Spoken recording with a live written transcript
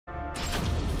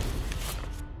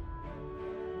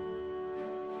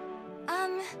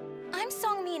I'm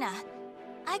Seong Mina.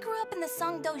 I grew up in the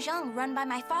Seong Dojang run by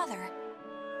my father.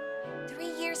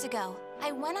 3 years ago,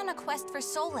 I went on a quest for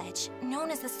Soul Edge,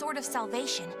 known as the Sword of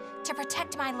Salvation, to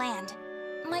protect my land.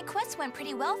 My quest went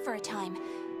pretty well for a time,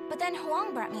 but then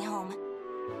Huang brought me home.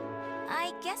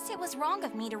 I guess it was wrong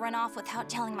of me to run off without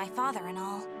telling my father and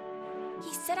all.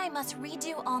 He said I must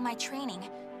redo all my training,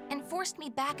 and forced me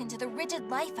back into the rigid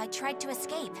life I tried to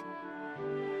escape.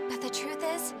 But the truth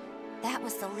is, that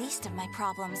was the least of my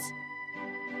problems.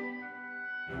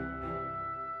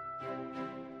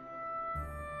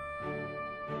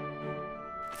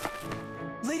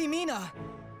 Lady Mina!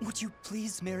 Would you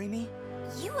please marry me?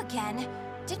 You again?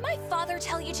 Did my father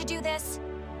tell you to do this?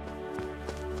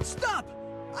 Stop!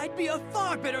 I'd be a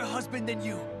far better husband than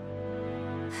you!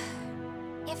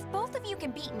 If both of you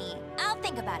can beat me, I'll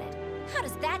think about it. How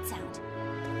does that sound?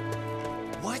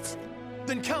 What?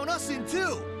 Then count us in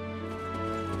too!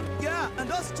 Yeah,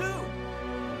 and us too!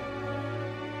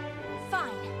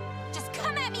 Fine. Just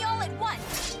come at me all at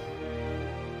once!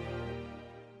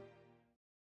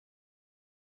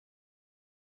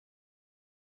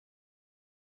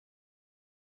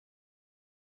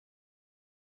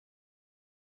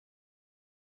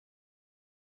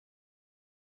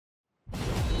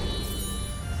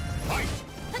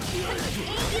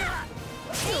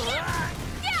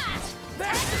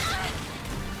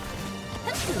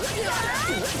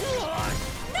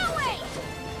 No way!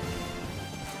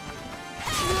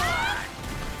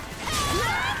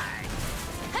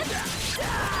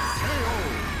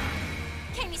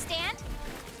 Can we stand?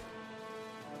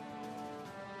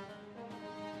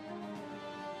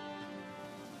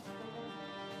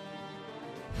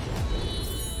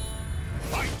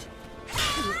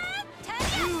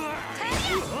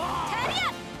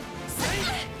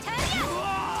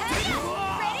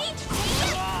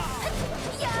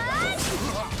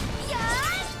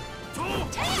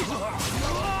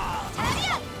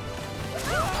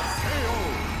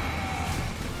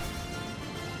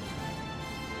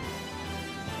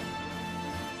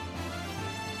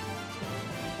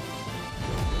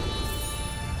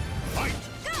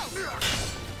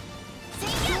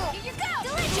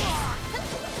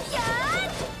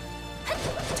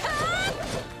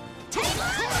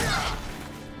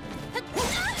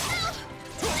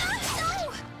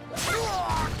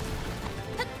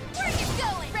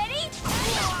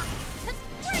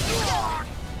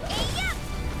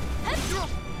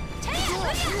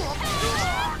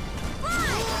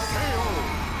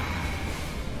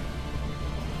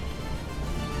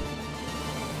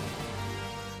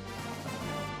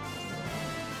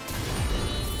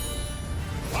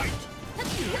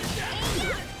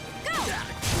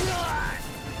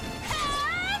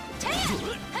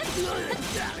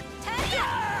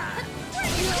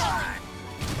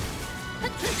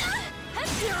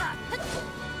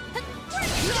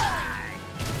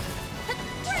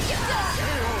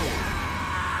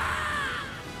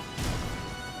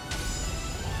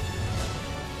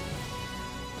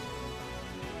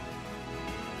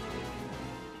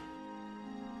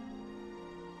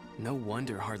 No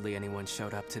wonder hardly anyone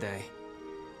showed up today.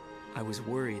 I was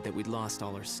worried that we'd lost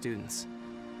all our students.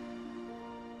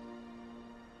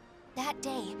 That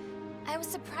day, I was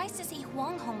surprised to see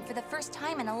Huang home for the first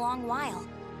time in a long while.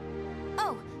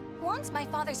 Oh, Huang's my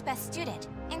father's best student,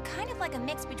 and kind of like a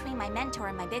mix between my mentor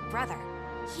and my big brother.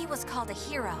 He was called a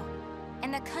hero,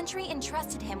 and the country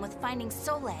entrusted him with finding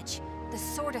Soul Edge, the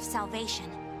Sword of Salvation.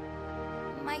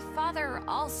 My father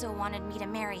also wanted me to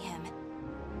marry him.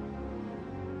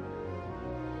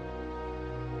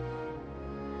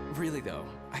 Really though,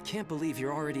 I can't believe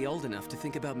you're already old enough to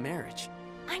think about marriage.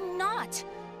 I'm not!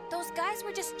 Those guys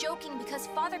were just joking because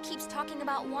father keeps talking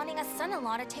about wanting a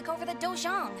son-in-law to take over the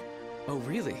Dojang. Oh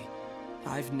really?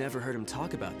 I've never heard him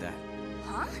talk about that.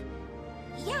 Huh?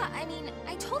 Yeah, I mean,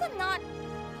 I told him not...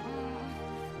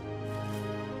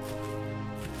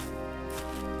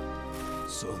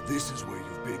 So this is where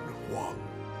you've been, Huang.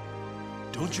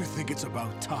 Don't you think it's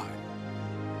about time?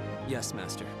 Yes,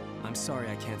 Master. I'm sorry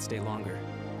I can't stay longer.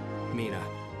 Mina,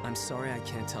 I'm sorry I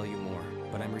can't tell you more,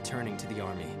 but I'm returning to the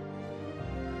army.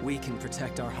 We can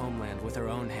protect our homeland with our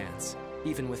own hands,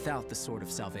 even without the Sword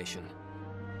of Salvation.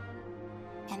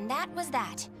 And that was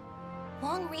that.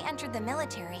 Huang re-entered the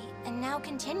military, and now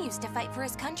continues to fight for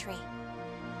his country.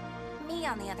 Me,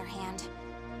 on the other hand,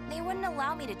 they wouldn't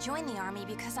allow me to join the army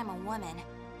because I'm a woman.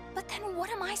 But then what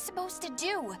am I supposed to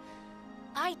do?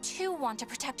 I too want to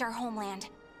protect our homeland.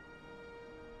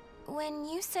 When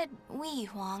you said we,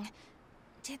 Huang,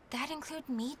 did that include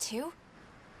me too?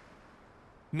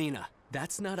 Mina,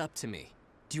 that's not up to me.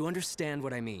 Do you understand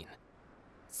what I mean?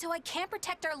 So I can't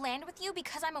protect our land with you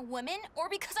because I'm a woman or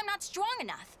because I'm not strong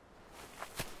enough?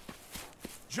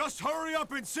 Just hurry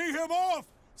up and see him off!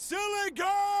 Silly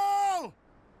girl!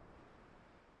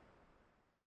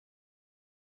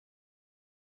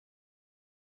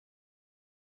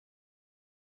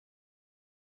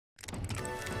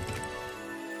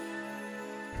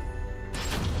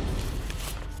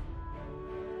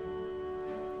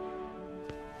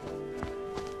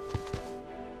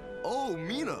 Oh,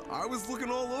 Mina, I was looking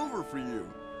all over for you.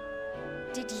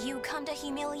 Did you come to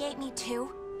humiliate me too?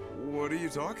 What are you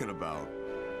talking about?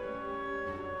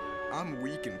 I'm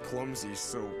weak and clumsy,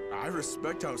 so I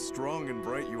respect how strong and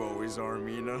bright you always are,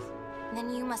 Mina.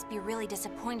 Then you must be really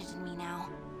disappointed in me now.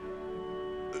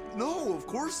 No, of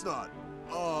course not.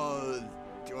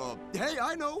 Hey,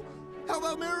 I know. How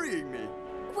about marrying me?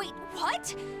 Wait,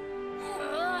 what?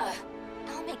 Ugh.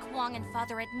 I'll make Wong and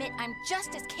Father admit I'm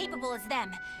just as capable as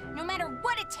them, no matter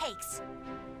what it takes.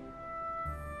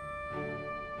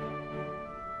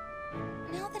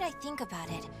 Now that I think about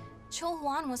it, Chol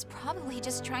Wan was probably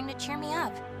just trying to cheer me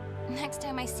up. Next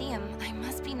time I see him, I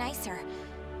must be nicer.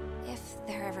 If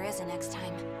there ever is a next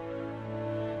time.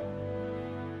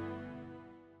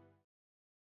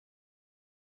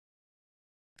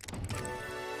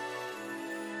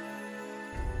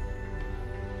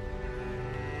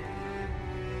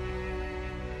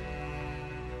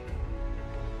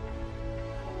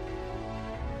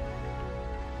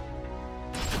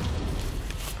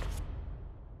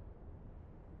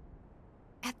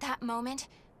 At that moment,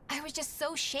 I was just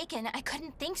so shaken I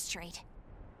couldn't think straight.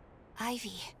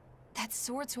 Ivy, that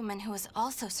swordswoman who was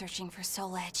also searching for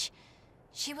Soul Edge.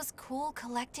 She was cool,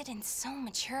 collected, and so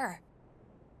mature.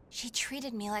 She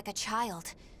treated me like a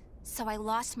child, so I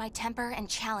lost my temper and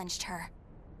challenged her.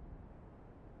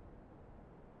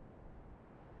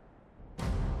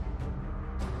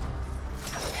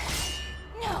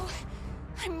 No!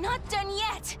 I'm not done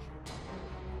yet!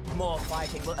 More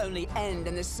fighting will only end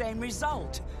in the same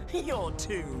result. You're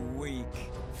too weak.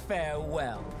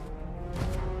 Farewell.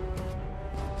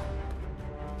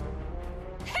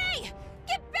 Hey!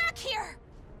 Get back here!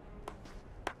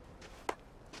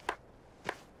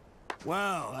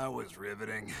 Well, that was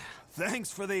riveting.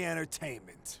 Thanks for the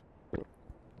entertainment.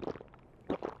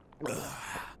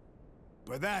 Ugh.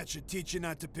 But that should teach you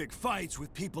not to pick fights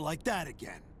with people like that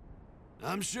again.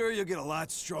 I'm sure you'll get a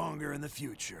lot stronger in the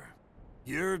future.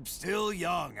 You're still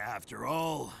young, after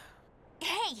all.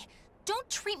 Hey! Don't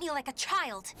treat me like a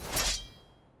child!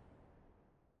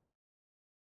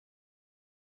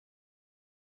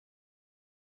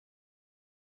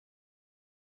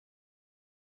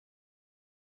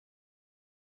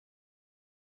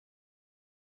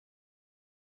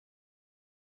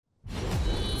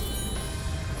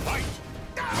 Fight!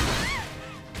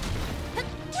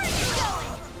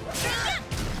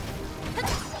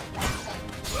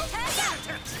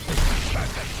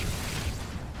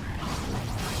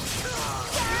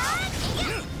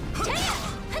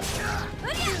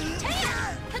 Where are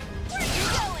you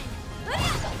going?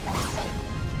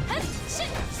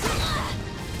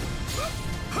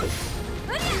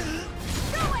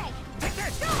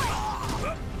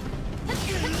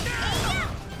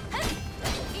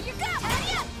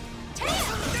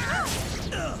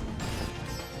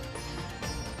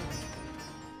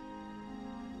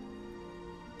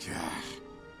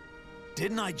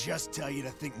 Didn't I just tell you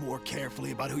to think more carefully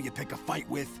about who you pick a fight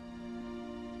with?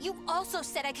 You also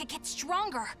said I could get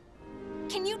stronger.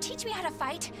 Can you teach me how to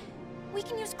fight? We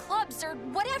can use clubs or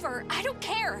whatever. I don't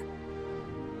care.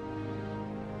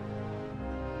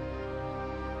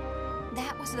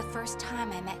 That was the first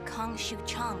time I met Kong Shu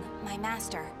Chung, my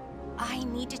master. I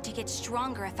needed to get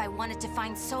stronger if I wanted to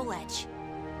find Soul Edge.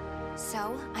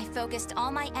 So, I focused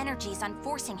all my energies on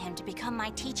forcing him to become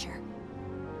my teacher.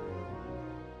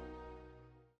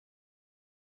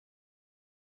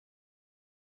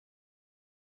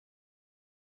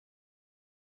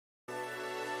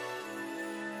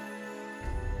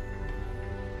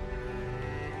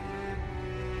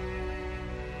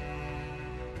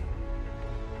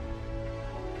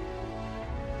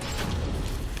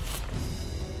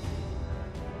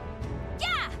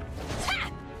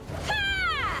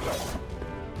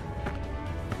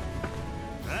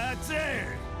 That's it!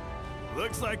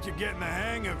 Looks like you're getting the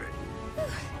hang of it.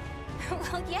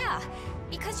 Well, yeah,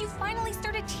 because you finally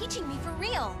started teaching me for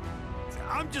real.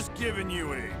 I'm just giving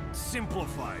you a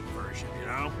simplified version, you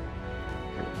know?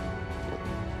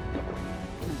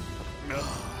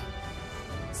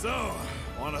 So,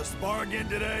 wanna spar again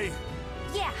today?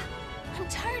 Yeah, I'm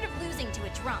tired of losing to a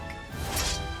drunk.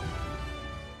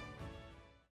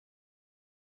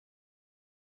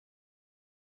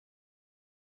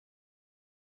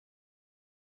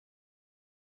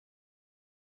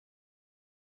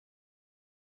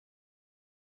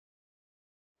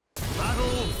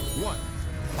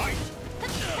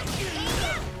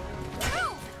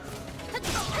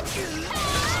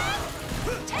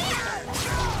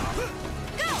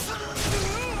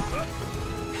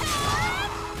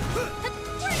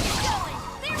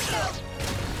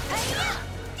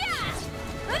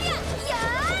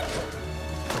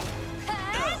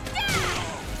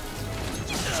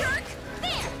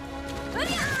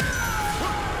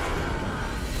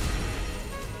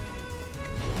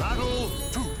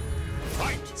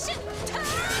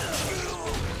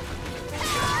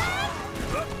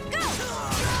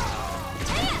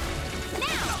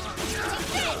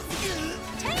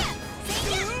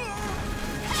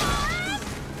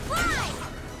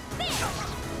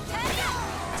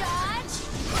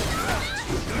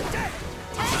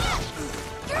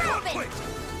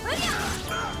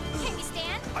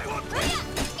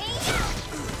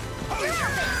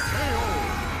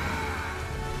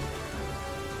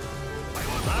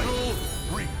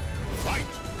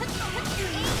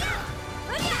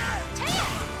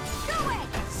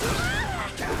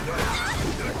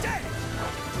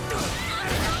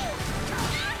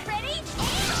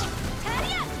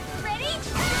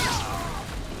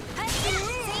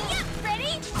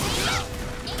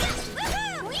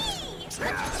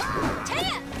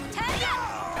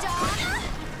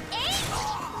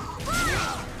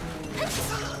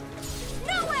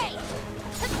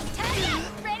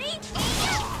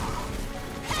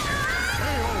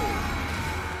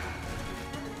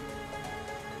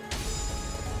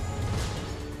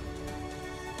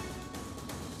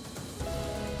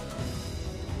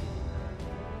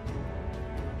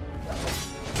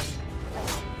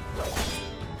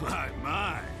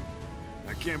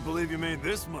 can't believe you made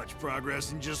this much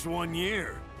progress in just 1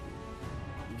 year.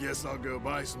 Guess I'll go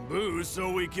buy some booze so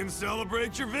we can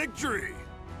celebrate your victory.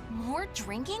 More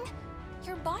drinking?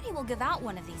 Your body will give out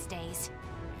one of these days.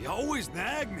 You always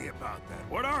nag me about that.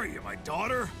 What are you, my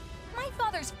daughter? My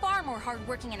father's far more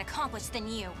hardworking and accomplished than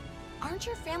you. Aren't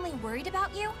your family worried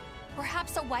about you?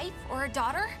 Perhaps a wife or a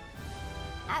daughter?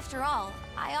 After all,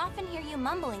 I often hear you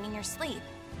mumbling in your sleep.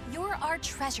 You're our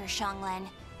treasure, Seong.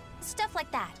 Stuff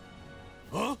like that.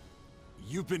 Huh?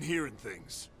 You've been hearing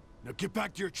things. Now get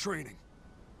back to your training.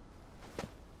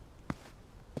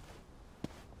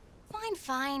 Fine,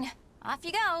 fine. Off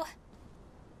you go.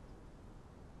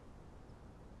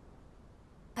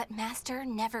 But Master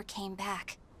never came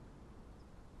back.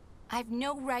 I've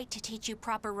no right to teach you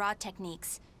proper rod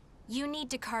techniques. You need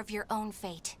to carve your own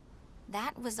fate.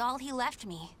 That was all he left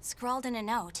me, scrawled in a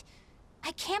note.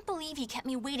 I can't believe he kept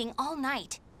me waiting all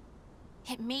night.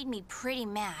 It made me pretty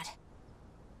mad.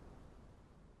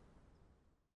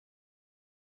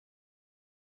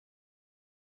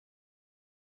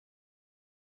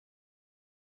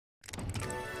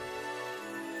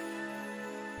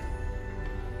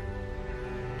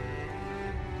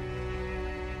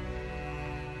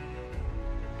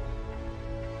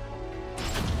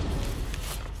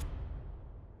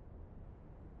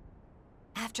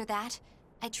 After that,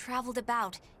 I traveled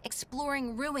about,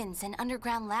 exploring ruins and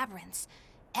underground labyrinths,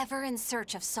 ever in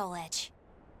search of Soul Edge.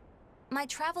 My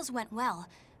travels went well,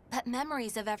 but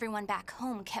memories of everyone back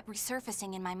home kept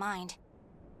resurfacing in my mind.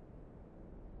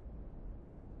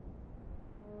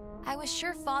 I was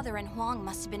sure Father and Huang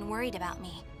must have been worried about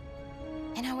me.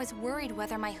 And I was worried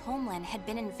whether my homeland had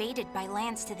been invaded by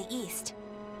lands to the east.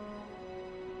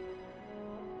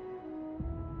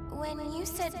 When you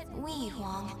said we,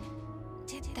 Huang,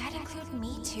 did that include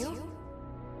me too?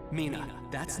 Mina,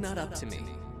 that's not up to me.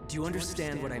 Do you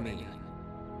understand what I mean?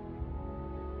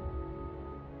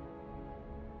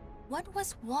 What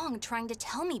was Huang trying to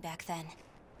tell me back then?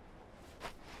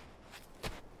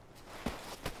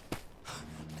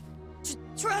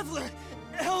 Traveler!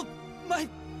 Help!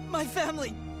 My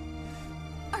family!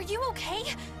 Are you okay?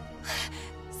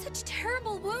 Such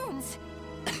terrible wounds.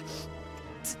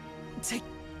 Take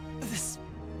this.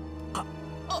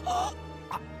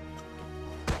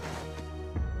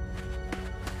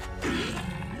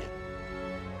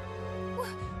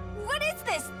 What is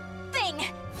this thing?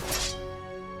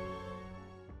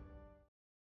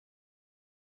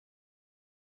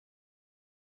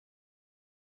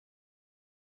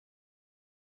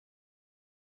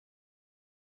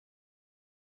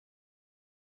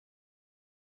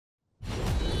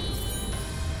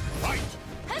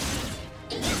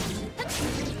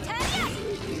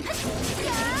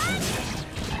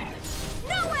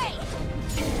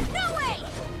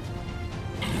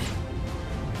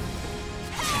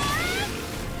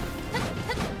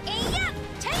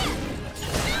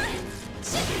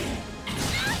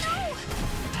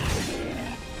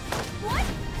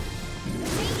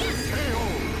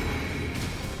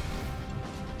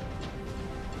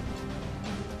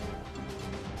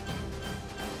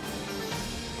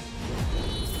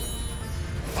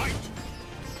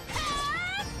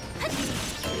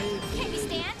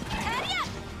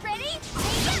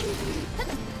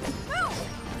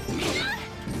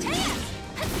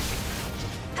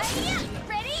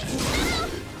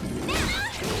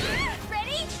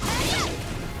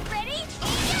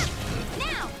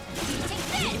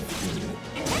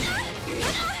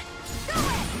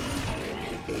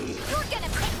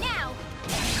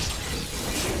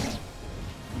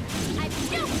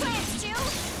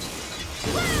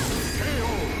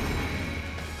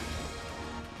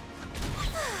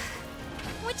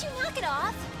 Would you knock it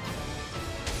off?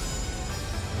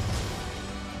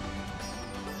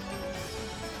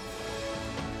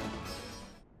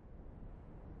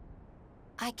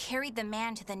 I carried the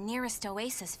man to the nearest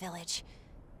oasis village,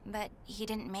 but he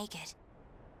didn't make it.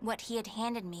 What he had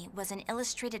handed me was an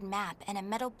illustrated map and a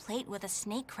metal plate with a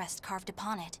snake crest carved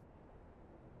upon it.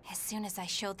 As soon as I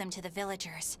showed them to the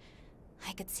villagers,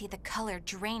 I could see the color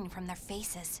drain from their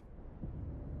faces.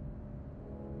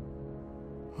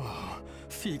 Oh,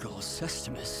 Feegle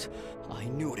Sestimus. I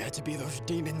knew it had to be those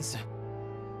demons.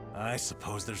 I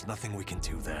suppose there's nothing we can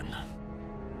do then.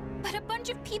 But a bunch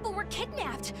of people were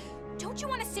kidnapped! Don't you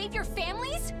want to save your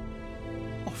families?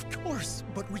 Of course,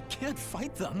 but we can't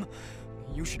fight them.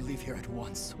 You should leave here at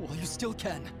once, while you still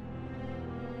can.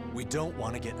 We don't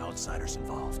want to get outsiders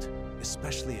involved,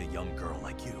 especially a young girl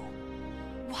like you.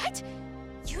 What?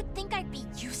 You'd think I'd be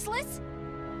useless?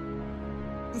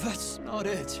 That's not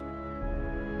it.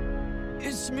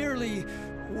 It's merely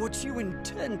what you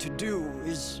intend to do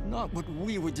is not what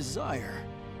we would desire.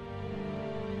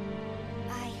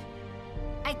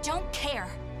 don't care.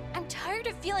 I'm tired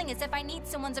of feeling as if I need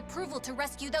someone's approval to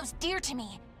rescue those dear to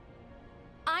me.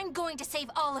 I'm going to save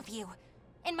all of you.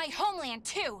 And my homeland,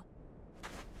 too.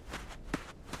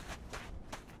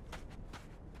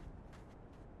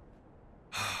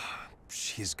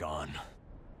 She's gone.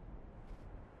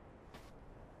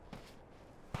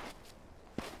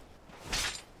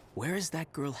 Where is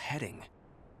that girl heading?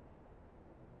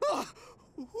 Ah!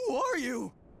 Who are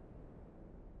you?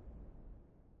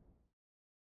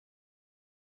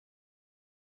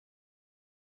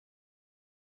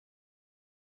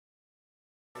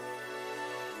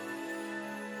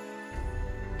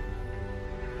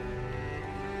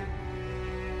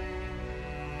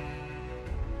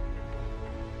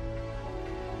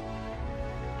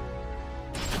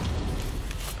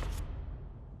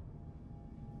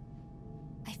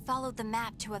 I followed the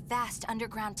map to a vast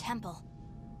underground temple.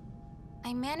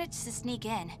 I managed to sneak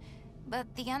in,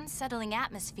 but the unsettling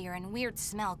atmosphere and weird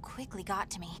smell quickly got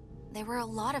to me. There were a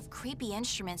lot of creepy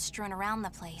instruments strewn around the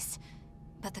place,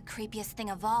 but the creepiest thing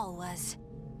of all was...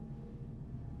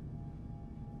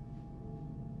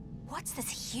 What's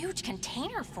this huge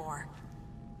container for?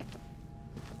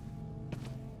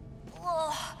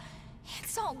 Ugh,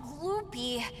 it's all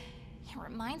gloopy. It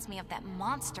reminds me of that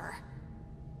monster.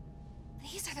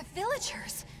 These are the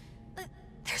villagers.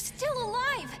 They're still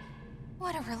alive.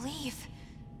 What a relief.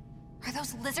 Are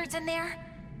those lizards in there?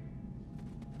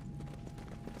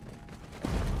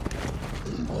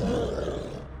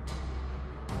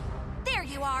 There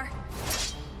you are.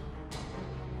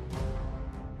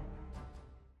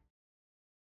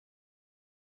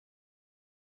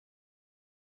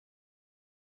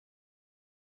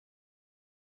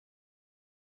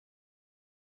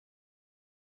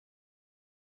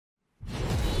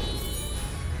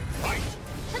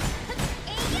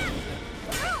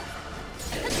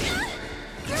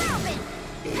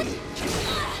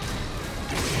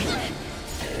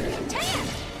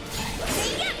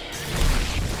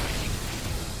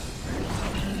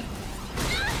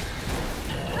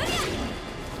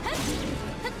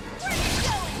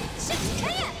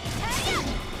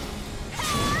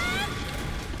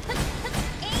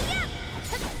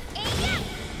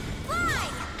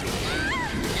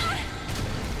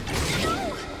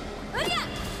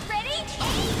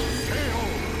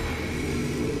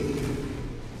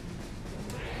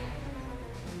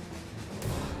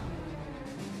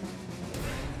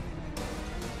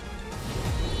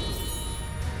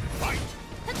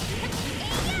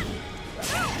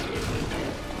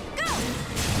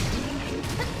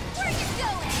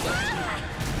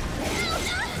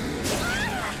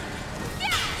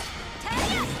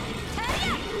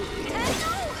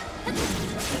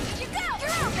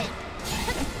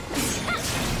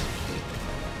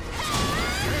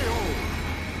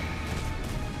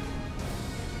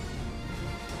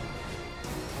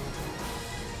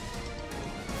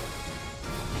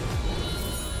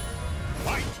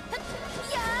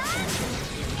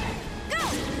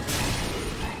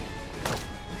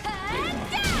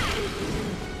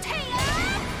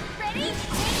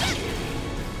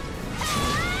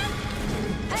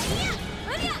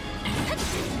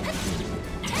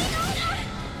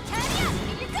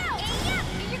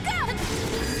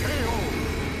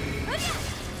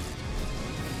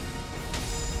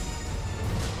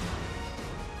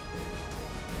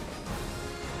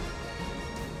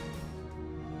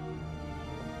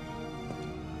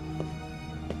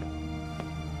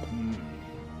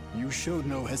 You showed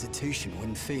no hesitation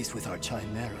when faced with our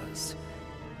chimeras.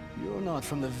 You're not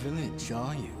from the village,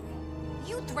 are you?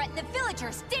 You threatened the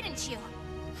villagers, didn't you?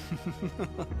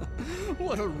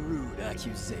 What a rude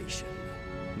accusation.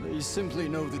 They simply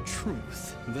know the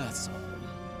truth, that's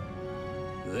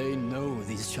all. They know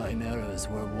these chimeras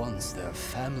were once their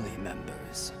family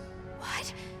members.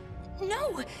 What?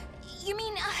 No! You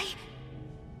mean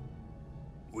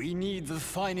We need the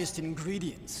finest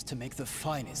ingredients to make the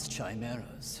finest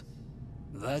chimeras.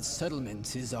 That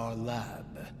settlement is our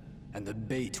lab, and the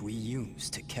bait we use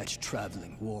to catch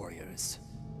traveling warriors.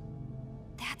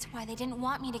 That's why they didn't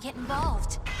want me to get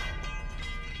involved.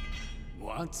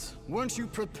 What? Weren't you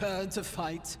prepared to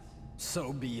fight?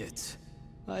 So be it.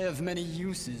 I have many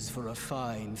uses for a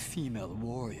fine female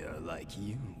warrior like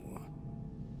you.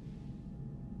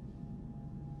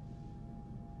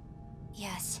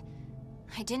 Yes.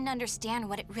 I didn't understand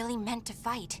what it really meant to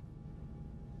fight.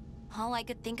 All I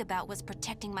could think about was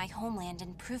protecting my homeland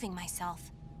and proving myself.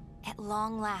 At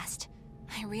long last,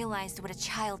 I realized what a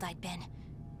child I'd been,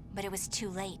 but it was too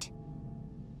late.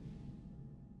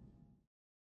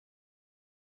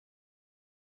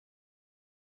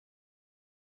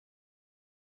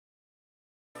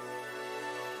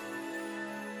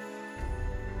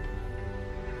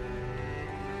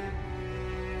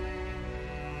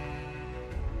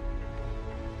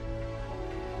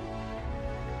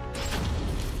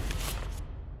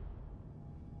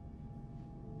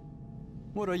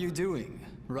 What are you doing?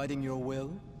 Writing your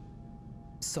will?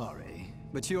 Sorry,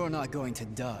 but you're not going to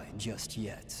die just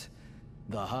yet.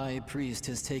 The High Priest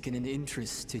has taken an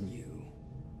interest in you.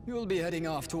 You'll be heading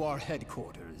off to our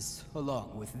headquarters,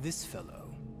 along with this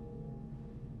fellow.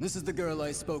 This is the girl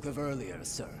I spoke of earlier,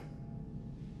 sir.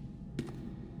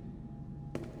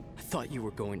 I thought you were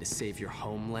going to save your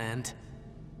homeland.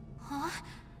 Huh?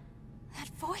 That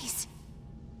voice.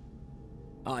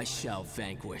 I shall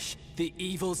vanquish the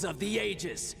evils of the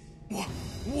ages!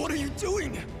 What are you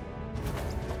doing?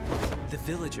 The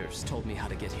villagers told me how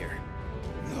to get here.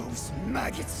 Those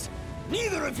maggots!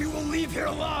 Neither of you will leave here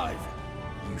alive!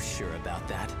 You sure about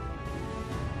that?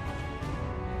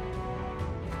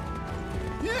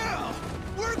 Yeah!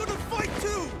 We're gonna fight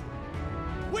too!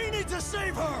 We need to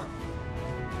save her!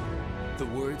 The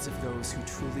words of those who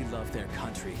truly love their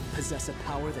country possess a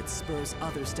power that spurs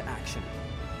others to action.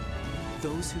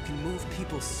 Those who can move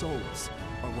people's souls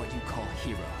are what you call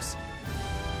heroes.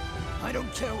 I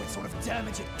don't care what sort of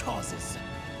damage it causes.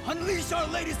 Unleash our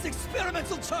latest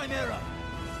experimental chimera!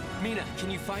 Mina,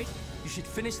 can you fight? You should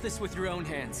finish this with your own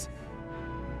hands.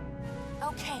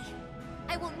 Okay.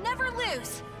 I will never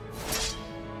lose!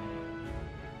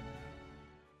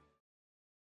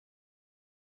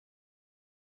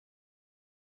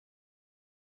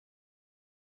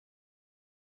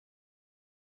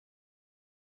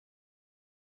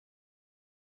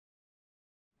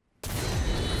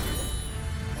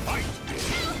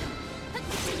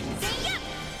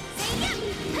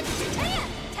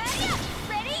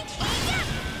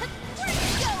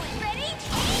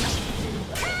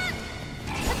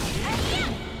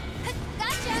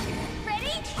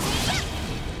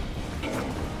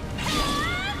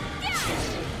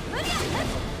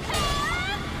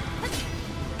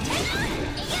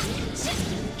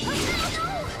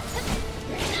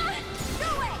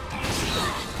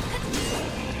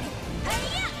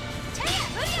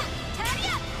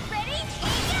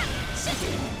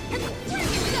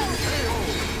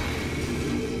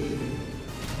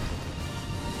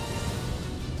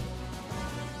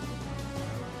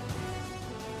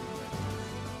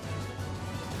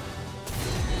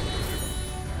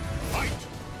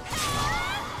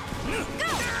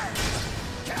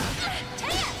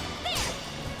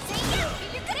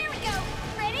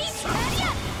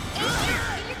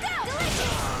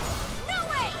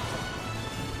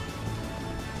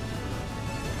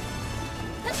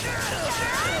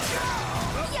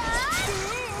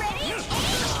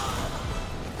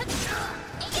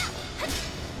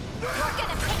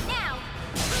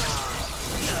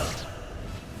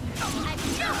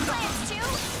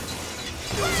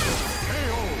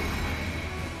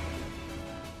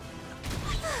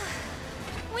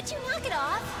 Would you knock it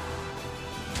off?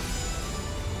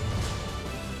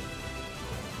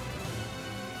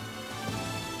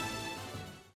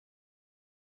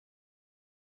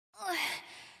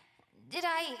 Did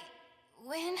I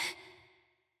win?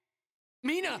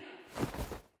 Mina!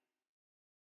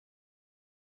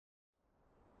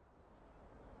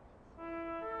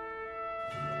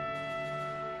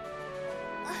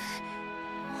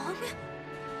 Mom?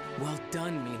 Well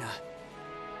done, Mina.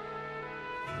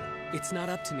 It's not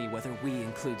up to me whether we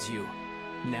includes you.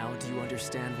 Now, do you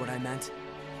understand what I meant?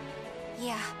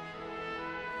 Yeah.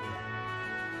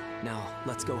 Now,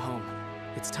 let's go home.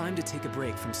 It's time to take a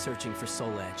break from searching for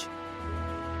Soul Edge.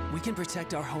 We can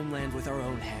protect our homeland with our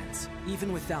own hands,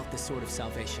 even without the Sword of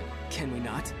Salvation. Can we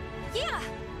not? Yeah!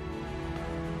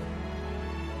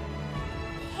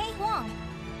 Hey, Wong.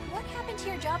 What happened to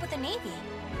your job with the Navy?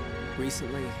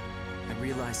 Recently, I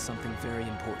realized something very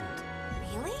important.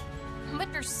 Really?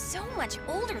 But you're so much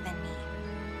older than me.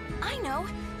 I know.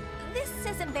 This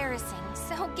is embarrassing,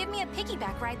 so give me a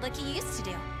piggyback ride like you used to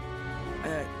do.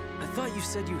 I thought you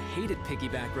said you hated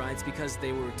piggyback rides because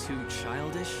they were too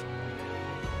childish?